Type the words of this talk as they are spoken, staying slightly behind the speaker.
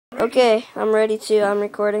Okay, I'm ready to. I'm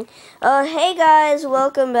recording. Hey guys,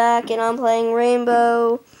 welcome back, and I'm playing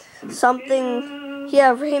Rainbow something.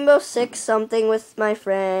 Yeah, Rainbow Six something with my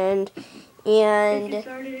friend, and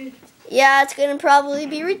yeah, it's gonna probably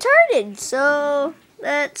be retarded. So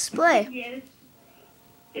let's play. Yes,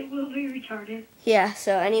 it will be retarded. Yeah.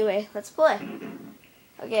 So anyway, let's play.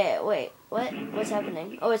 Okay, wait. What's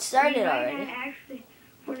happening? Oh, it started already.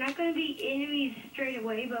 We're not going to be enemies straight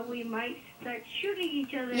away, but we might start shooting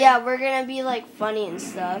each other. Yeah, we're gonna be like funny and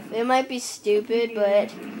stuff. It might be stupid,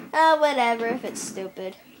 but whatever if it's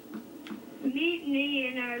stupid. Meet me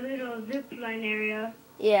in our little zip line area.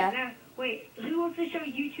 Yeah. Now, wait, who wants to show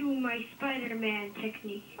YouTube my Spider-Man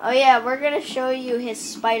technique? Oh yeah, we're gonna show you his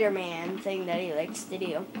Spider-Man thing that he likes to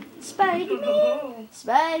do. Spider-Man,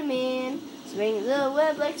 Spider-Man, swing the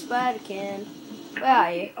web like Spider can. Where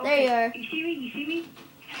are you? Okay. There you are. You see me? You see me?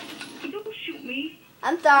 You don't shoot me.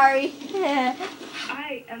 I'm sorry.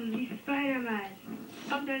 I am the Spider-Man.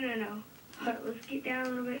 Oh, no. Hold up, let's get down a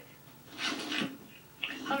little bit.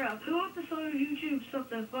 Hold up, who wants to show YouTube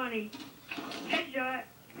something funny? Headshot.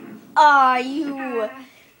 Aw,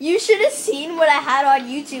 you should have seen what I had on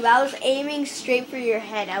YouTube. I was aiming straight for your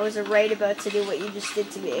head. I was right about to do what you just did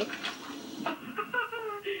to me.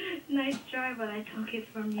 Nice try, but I took it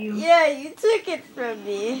from you. Yeah, you took it from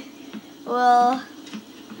me. Well,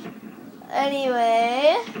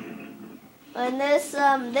 anyway, when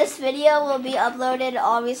this video will be uploaded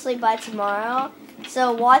obviously by tomorrow.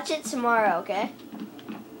 So watch it tomorrow, okay?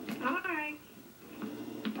 Alright.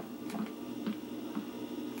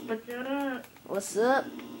 What's up? What's up?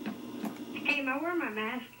 Hey, am I wearing my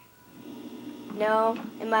mask? No.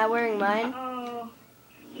 Am I wearing mine? Oh,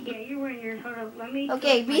 yeah, you're wearing yours. Hold up, let me...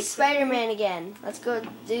 Okay, be Spider-Man again. Let's go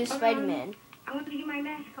do Spider-Man. I want to get my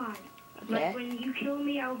mask on. Okay. Like, when you kill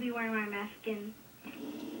me, I'll be wearing my mask again.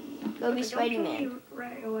 Go be But don't kill Spider-Man. me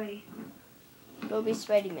right away. Go be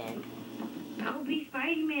Spider-Man. I'll be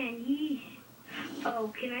Spider-Man, yeesh.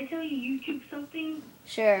 Oh, can I tell you YouTube something?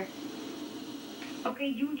 Sure.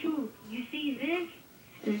 Okay, YouTube, you see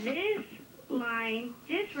this? This line,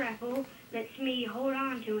 this raffle, lets me hold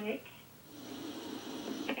on to it.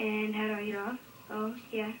 And how do I get off? Oh,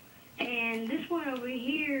 yeah. And this one over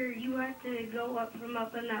here, you have to go up from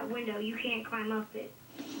up in that window. You can't climb up it.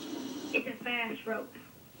 It's a fast rope.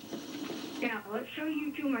 Now, let's show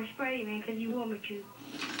YouTube my Spider-Man, because you want me to.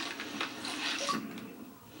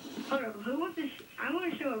 Hold up, who wants to... I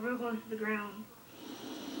want to show it real close to the ground.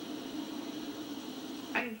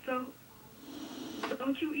 I'm so...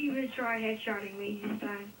 Don't you even try headshotting me this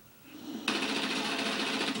time.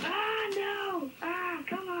 Ah, no! Ah,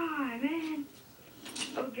 come on, man.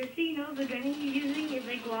 Oh, just so you know, the gun he's using is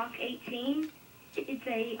a Glock 18. It's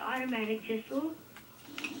a automatic pistol.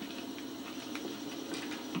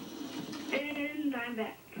 And I'm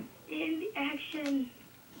back. In action.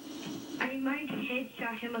 I might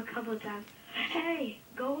headshot him a couple of times. Hey,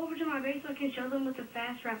 go over to my base so I can show them what the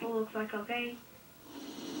fast raffle looks like, okay?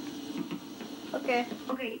 Okay.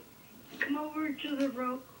 Okay, come over to the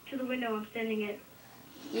rope, to the window I'm standing at.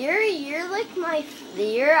 You're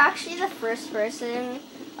actually the first person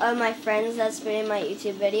of my friends that's been in my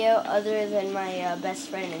YouTube video other than my best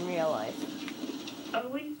friend in real life.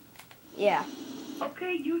 Owen? Yeah.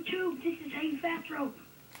 Okay, YouTube, this is how you fast rope.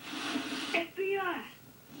 FBI!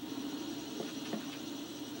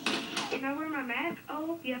 Am I wearing my mask?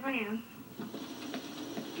 Oh, yes, I am.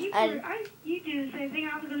 You do the same thing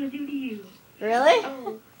I was going to do to you. Really?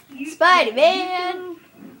 Oh, Spider-Man!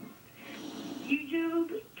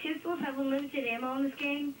 YouTube, pistols have unlimited ammo in this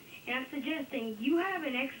game, and I'm suggesting you have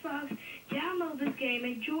an Xbox, download this game,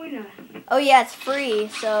 and join us. Oh yeah, it's free,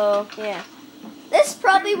 so yeah. This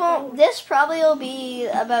probably will be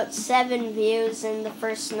about 7 views in the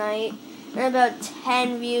first night, and about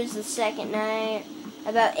 10 views the second night,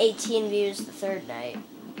 about 18 views the third night.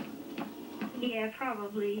 Yeah,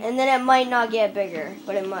 probably. And then it might not get bigger,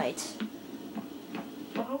 but it might.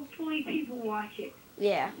 Well, hopefully people watch it.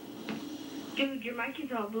 Yeah. Dude, your mic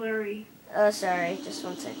is all blurry. Oh, sorry. Just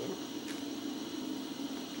 1 second.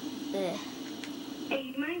 Ugh. Hey,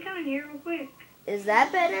 you mind coming here real quick? Is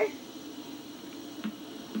that better?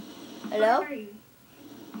 Hello? Where are you?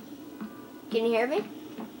 Can you hear me?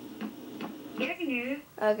 Yeah, I can hear you.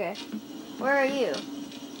 Okay. Where are you?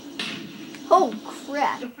 Oh,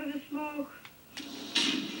 crap. Look for the smoke.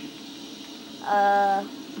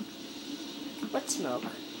 What smoke?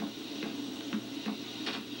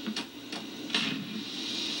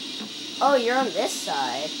 Oh, you're on this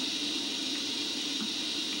side.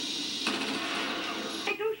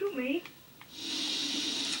 Hey, don't shoot me.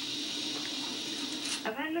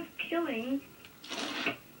 I've had enough killing.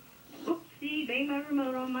 Oopsie, bang my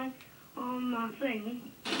remote on my on my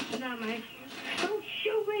thing. Not my. Don't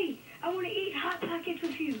show me. I want to eat Hot Pockets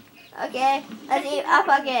with you. Okay, let's eat Hot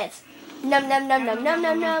Pockets. Num num num num num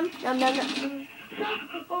num num num num num.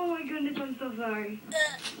 Oh my goodness, I'm so sorry.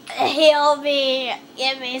 Heal me.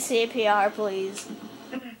 Give me CPR, please.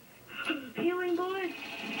 Healing bullet?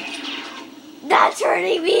 That's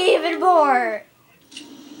hurting me even more.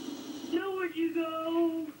 No, where'd you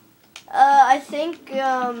go? I think,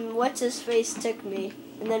 what's his face took me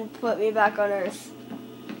and then put me back on Earth.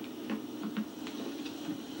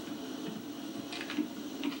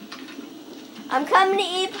 I'm coming to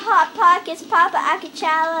eat Hot Pockets, Papa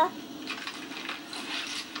Akachala.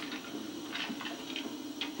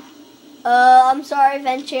 I'm sorry,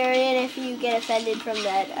 Venturian, if you get offended from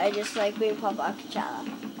that. I just like being Papa Akachala.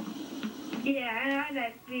 Yeah, I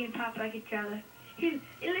like being Papa Akachala.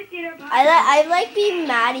 I like being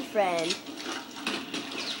Maddie Friend.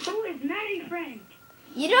 Who is Maddie Friend?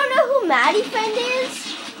 You don't know who Maddie Friend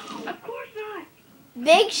is? Of course not.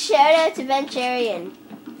 Big shout out to Venturian.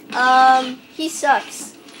 He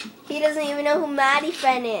sucks. He doesn't even know who Maddie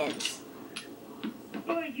Friend is.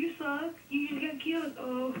 Boy, you suck. You just got killed.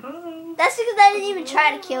 Oh, ho. That's because I didn't even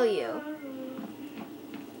try to kill you.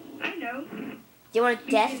 I know. Do you want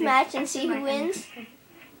a death match and see who wins?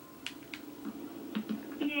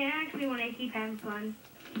 Yeah, I actually want to keep having fun.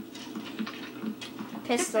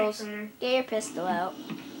 Pistols. Get your pistol out.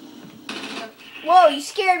 Whoa, you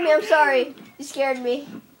scared me. I'm sorry. You scared me.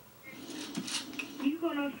 You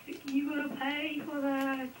gonna pay for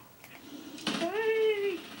that?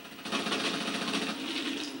 Hey!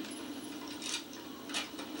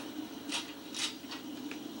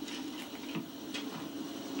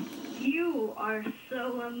 You are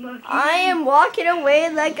so unlucky. I am walking away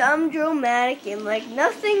like I'm dramatic and like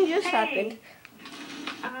nothing just happened.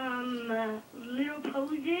 Little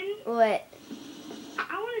Posen. What?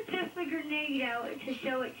 I want to test the grenade out to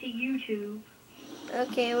show it to YouTube.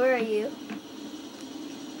 Okay, where are you?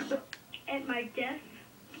 At my desk.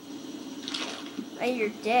 At your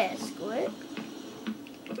desk. What?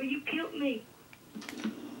 Where you killed me.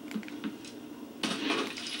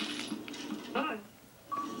 Oh.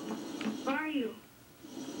 Where are you?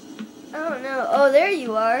 I don't know. Oh, there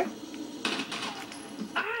you are.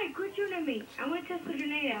 Alright, quit shooting at me. I want to test the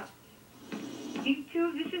grenade out.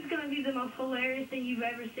 YouTube, this is going to be the most hilarious thing you've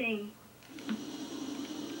ever seen.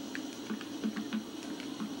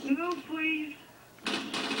 Move, please.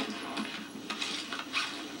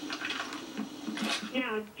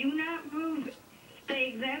 Now, do not move.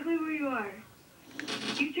 Stay exactly where you are.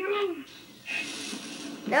 YouTube!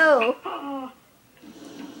 No. Oh,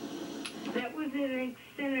 that was an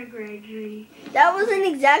disintegrator. That wasn't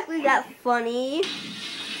exactly that funny.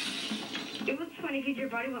 It was funny because your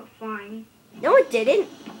body went flying. No, it didn't.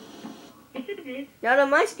 Yes, it did. Not on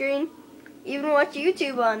my screen. Even watch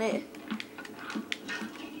YouTube on it.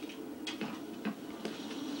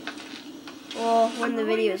 Well, when the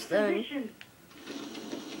video's done.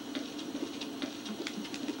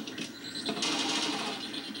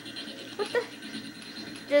 What the?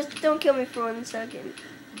 Just don't kill me for 1 second.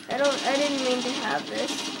 I didn't mean to have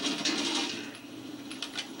this.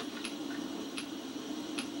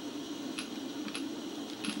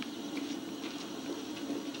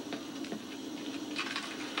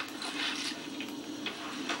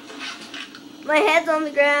 My head's on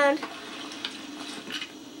the ground.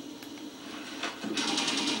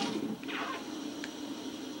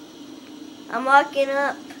 I'm walking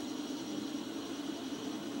up.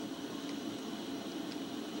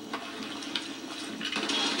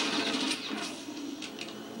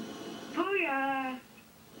 Booyah!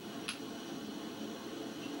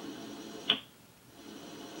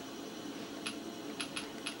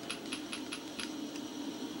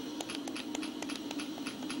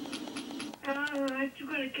 Are you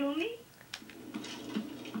gonna kill me?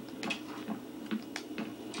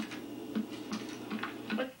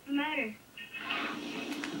 What's the matter?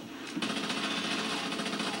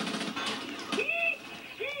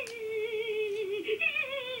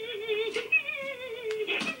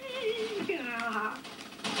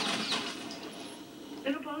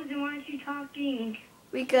 Little Posen, why aren't you talking?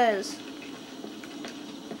 Because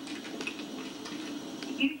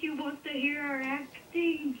YouTube wants to hear our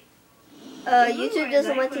acting. YouTube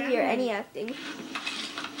doesn't want to hear any acting.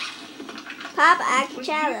 Papa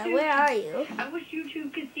Akachala, where are you? I wish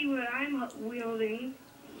YouTube could see what I'm wielding.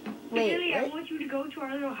 Wait, Billy, I what? want you to go to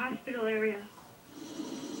our little hospital area.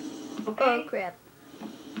 Okay? Oh crap.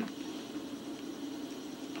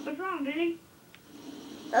 What's wrong, Billy?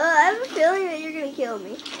 I have a feeling that you're gonna kill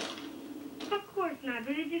me. Of course not,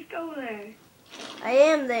 Billy. Just go there. I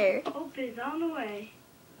am there. Hope is on the way.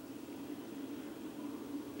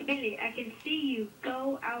 Andy, I can see you.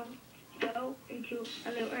 Go into a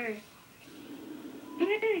little area.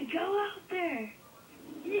 Andy, go out there.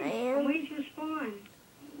 I am. I'm waiting to respond.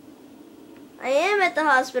 I am at the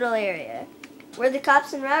hospital area, where the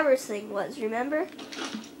cops and robbers thing was, remember?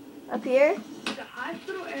 Up here? The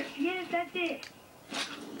hospital area? Yes, that's it.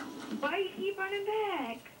 Why do you keep running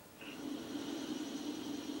back?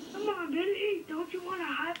 Come on, Billy. Don't you want to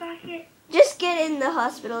hide back it? Just get in the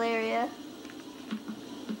hospital area.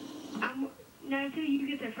 Not until you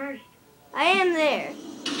get there first. I am there.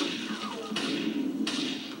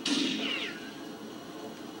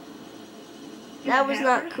 That was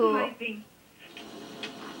not cool. Sniping.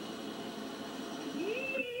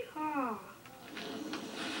 Yeehaw.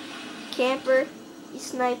 Camper, you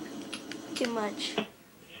snipe too much.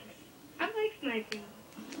 I like sniping.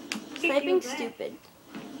 Sniping's stupid.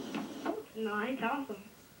 Oh, it's not. It's awesome.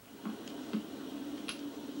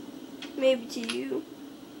 Maybe to you.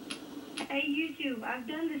 Hey, YouTube, I've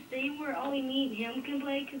done this thing where only me and him can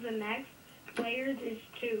play because the max players is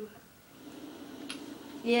 2.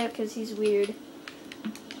 Yeah, because he's weird.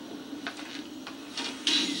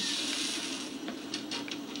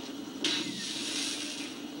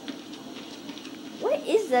 What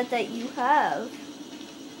is that you have?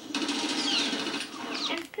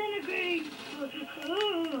 Disintegrate!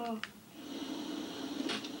 Oh.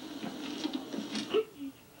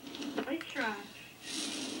 Let's try.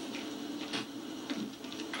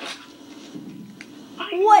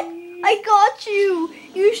 What? I got you!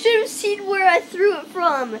 You should have seen where I threw it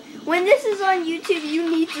from. When this is on YouTube, you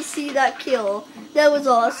need to see that kill. That was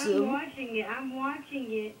awesome. I'm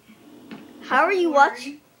watching it. How are you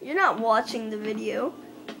watching? You're not watching the video.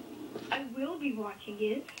 I will be watching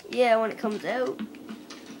it. Yeah, when it comes out.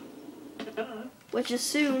 Uh-huh. Which is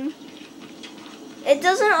soon. It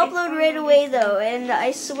doesn't upload right away though, and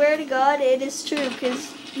I swear to God it is true,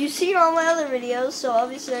 because you've seen all my other videos, so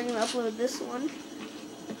obviously I'm going to upload this one.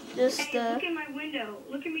 Just, hey, look at my window.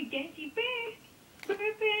 Look at me dancing.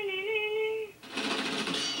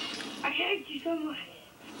 I hate you so much.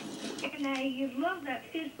 And I love that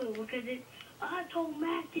pistol because it's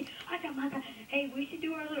automatic. Hey, we should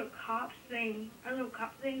do our little cop thing.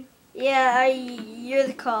 yeah, you're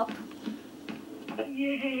the cop.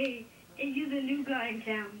 Yay. And you're the new guy in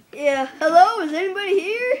town. Yeah, hello, is anybody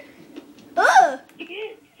here?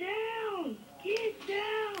 Get down. Get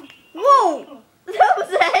down. Whoa, Oh. that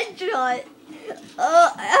was a headshot.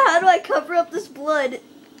 How do I cover up this blood?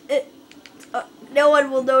 No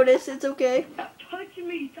one will notice, it's okay. Stop touching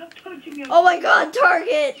me. Stop touching me. Oh my God,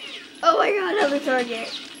 target. Oh my God, another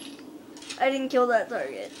target. I didn't kill that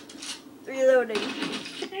target. Reloading.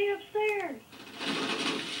 Stay upstairs.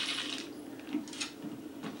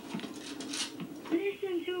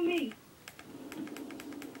 Listen to me.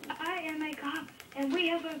 I am a cop, and we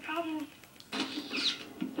have a problem.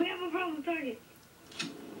 We have a problem with target.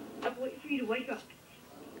 I'm waiting for you to wake up.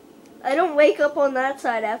 I don't wake up on that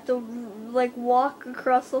side. I have to, like, walk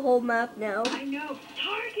across the whole map now. I know.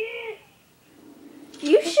 Target!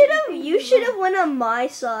 You should have went on my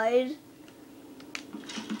side.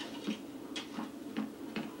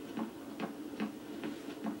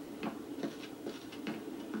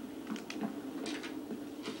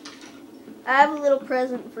 I have a little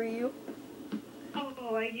present for you.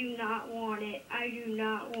 Oh, I do not want it. I do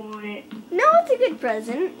not want it. No, it's a good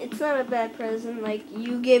present. It's not a bad present like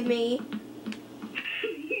you give me.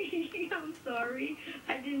 I'm sorry.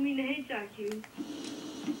 I didn't mean to headshot you.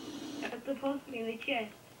 That's supposed to be in the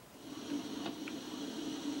chest.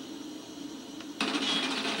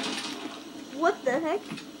 What the heck?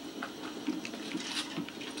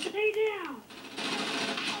 Stay down.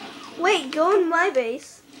 Wait, go in my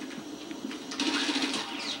base.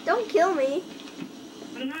 Don't kill me.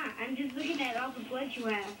 I'm not. I'm just looking at all the blood you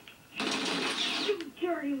have. You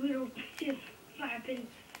dirty little piss flapping.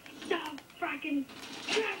 Stop fracking.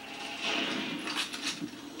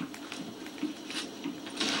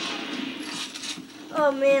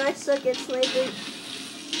 Oh man, I suck at sniping.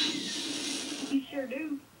 You sure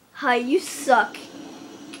do. Hi, you suck.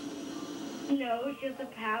 No, it's just the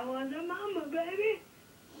power of the mama, baby.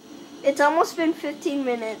 It's almost been 15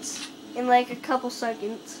 minutes in like a couple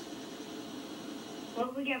seconds.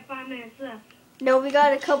 Well, we got 5 minutes left. No, we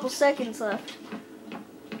got a couple seconds left.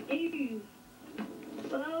 Ew.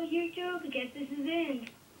 Well, YouTube, I guess this is the end.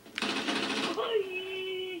 Oh,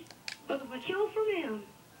 yeah. But if I kill from him.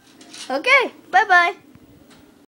 Okay, bye-bye.